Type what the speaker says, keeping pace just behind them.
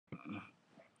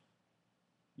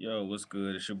Yo, what's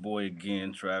good? It's your boy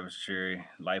again, Travis Cherry,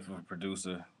 Life of a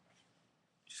Producer.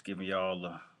 Just giving y'all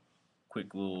a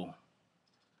quick little,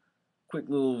 quick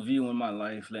little view in my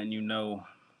life, letting you know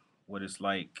what it's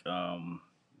like. Some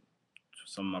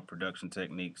of my production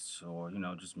techniques, or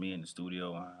just me in the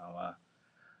studio,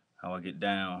 how I get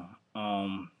down.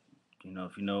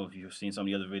 If you've seen some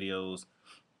of the other videos,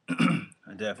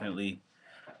 I definitely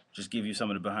just give you some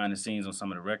of the behind the scenes on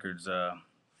some of the records that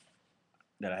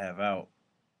I have out.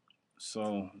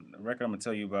 So the record I'm gonna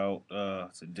tell you about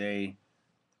today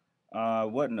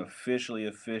wasn't officially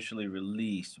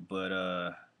released,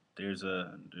 but it's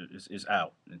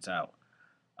out. It's out.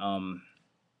 Um,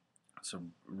 it's a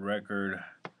record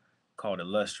called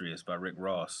Illustrious by Rick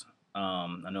Ross.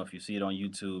 I know if you see it on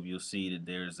YouTube, you'll see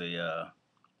that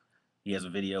he has a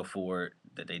video for it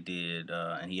that they did,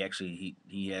 and he has he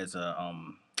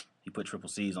put triple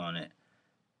C's on it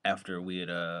after we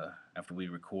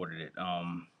recorded it.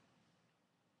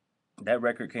 That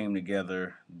record came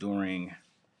together during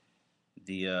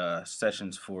the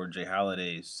sessions for Jay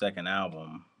Holiday's second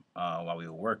album while we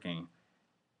were working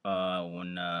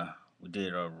when we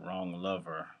did a Wrong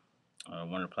Lover.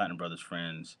 One of the Platinum Brothers'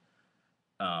 friends,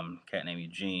 cat named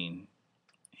Eugene,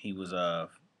 he was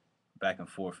back and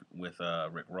forth with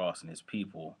Rick Ross and his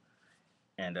people,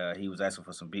 and he was asking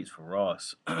for some beats for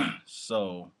Ross.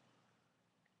 So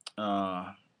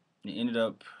uh, it ended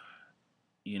up,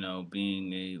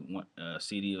 being a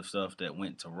CD of stuff that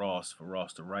went to Ross for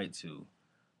Ross to write to,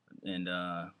 and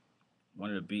one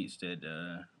of the beats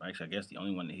that actually I guess the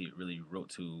only one that he really wrote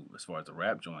to as far as the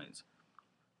rap joints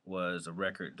was a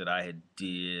record that I had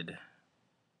did.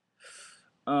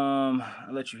 I'll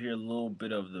let you hear a little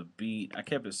bit of the beat. I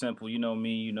kept it simple. You know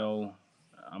me.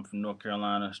 I'm from North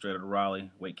Carolina, straight out of Raleigh,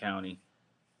 Wake County,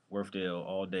 Worthdale,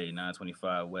 all day,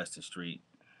 925 Weston Street,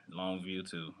 Longview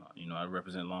too. I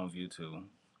represent Longview too.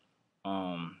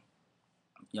 Um,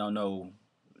 y'all know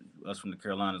us from the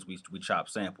Carolinas. We chop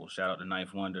samples. Shout out to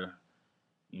Knife Wonder.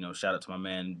 Shout out to my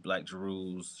man Black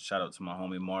Jerus. Shout out to my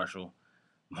homie Marshall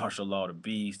Law the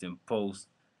Beast and Post.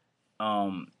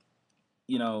 Um,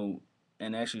 you know,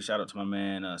 and actually shout out to my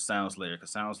man Soundslayer,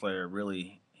 because Soundslayer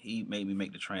really he made me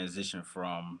make the transition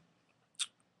from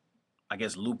I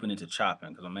guess looping into chopping,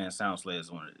 because my man Soundslayer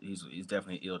is he's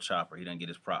definitely an ill chopper. He doesn't get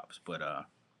his props, but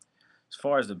as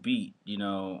far as the beat,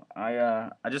 I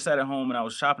just sat at home and I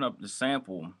was chopping up the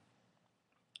sample,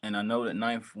 and I know that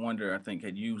Ninth Wonder I think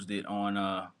had used it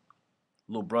on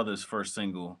Lil Brother's first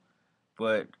single.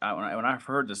 But when I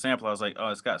heard the sample, I was like, oh,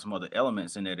 it's got some other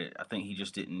elements in it that I think he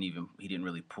didn't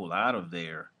really pull out of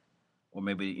there, or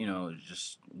maybe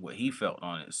just what he felt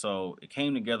on it. So it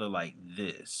came together like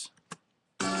this.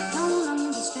 Don't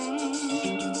understand.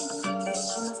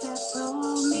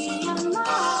 Me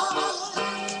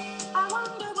I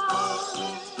wonder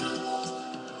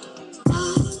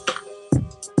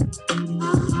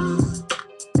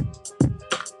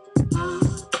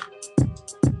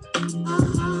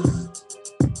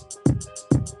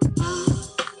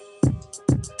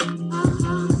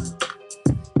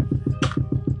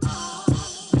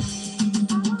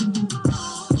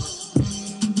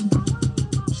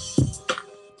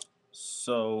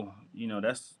So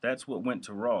that's what went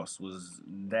to Ross was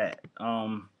that.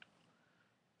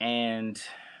 And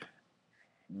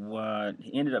what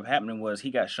ended up happening was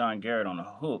he got Sean Garrett on a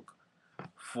hook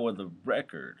for the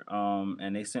record.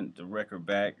 And they sent the record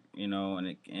back,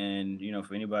 and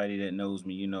for anybody that knows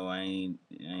me, I ain't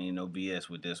no BS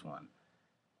with this one.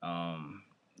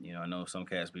 I know some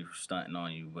cats be stunting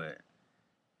on you, but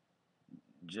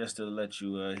just to let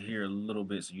you hear a little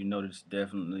bit, so you know that it's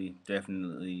definitely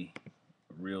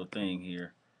a real thing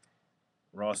here.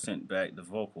 Ross sent back the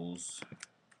vocals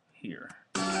here.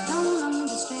 Let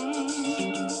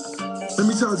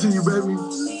me talk to you, baby.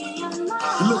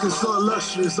 You're looking so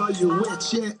illustrious. Are you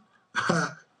wet yet?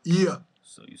 Yeah.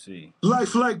 So you see.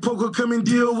 Life like poker, come and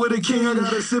deal with a king. I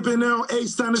got her sipping on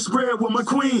ace, time to spread with my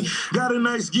queen. Got a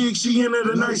nice gig, she into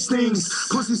the nice things.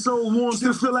 Pussy so warm,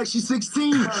 still feel like she's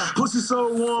 16. Pussy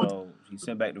so warm. So he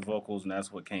sent back the vocals, and that's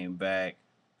what came back.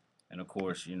 And of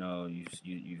course,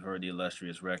 you've heard the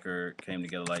Illustrious record came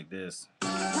together like this.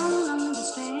 Let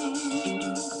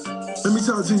me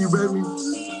talk to you, baby.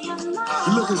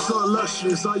 You're looking so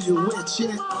illustrious. Are you wet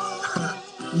yet?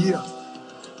 Yeah.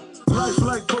 Life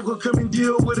like poker, come and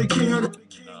deal with a king.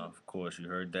 Of course, you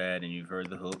heard that, and you've heard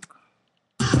the hook.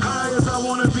 High as I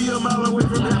wanna be a mile away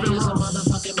from heaven. As a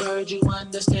motherfucking bird, you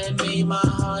understand me. My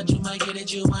heart, you might get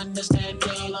it, you understand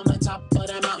me. On the top of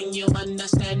the mountain, you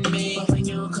understand me. But when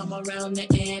you come around the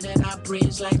air that I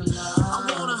breathe like love,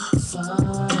 I wanna fuck,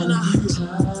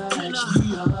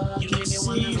 touch, you make me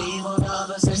wanna leave all the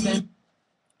other system.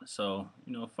 So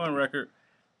fun record.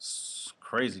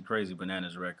 Crazy, crazy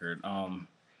bananas record. Like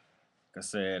I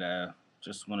said,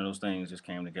 just one of those things just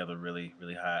came together really,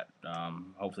 really hot.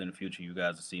 Hopefully in the future you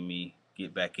guys will see me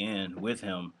get back in with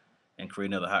him and create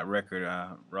another hot record.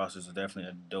 Ross is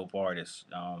definitely a dope artist.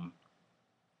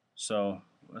 So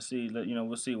let's see.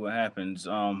 We'll see what happens.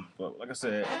 But like I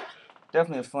said,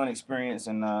 definitely a fun experience,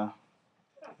 and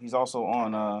he's also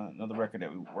on another record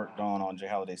that we worked on Jay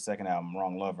Holiday's second album,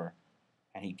 Wrong Lover,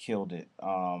 and he killed it.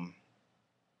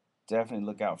 Definitely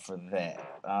look out for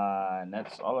that. And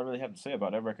that's all I really have to say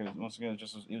about that record. Once again, it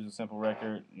was a simple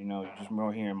record. You're just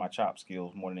more hearing my chop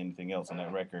skills more than anything else on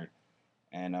that record.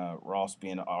 And Ross,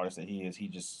 being the artist that he is,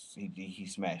 he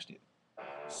smashed it.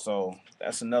 So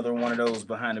that's another one of those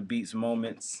behind the beats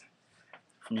moments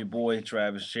from your boy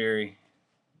Travis Cherry.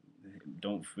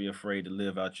 Don't be afraid to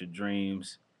live out your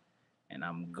dreams. And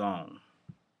I'm gone.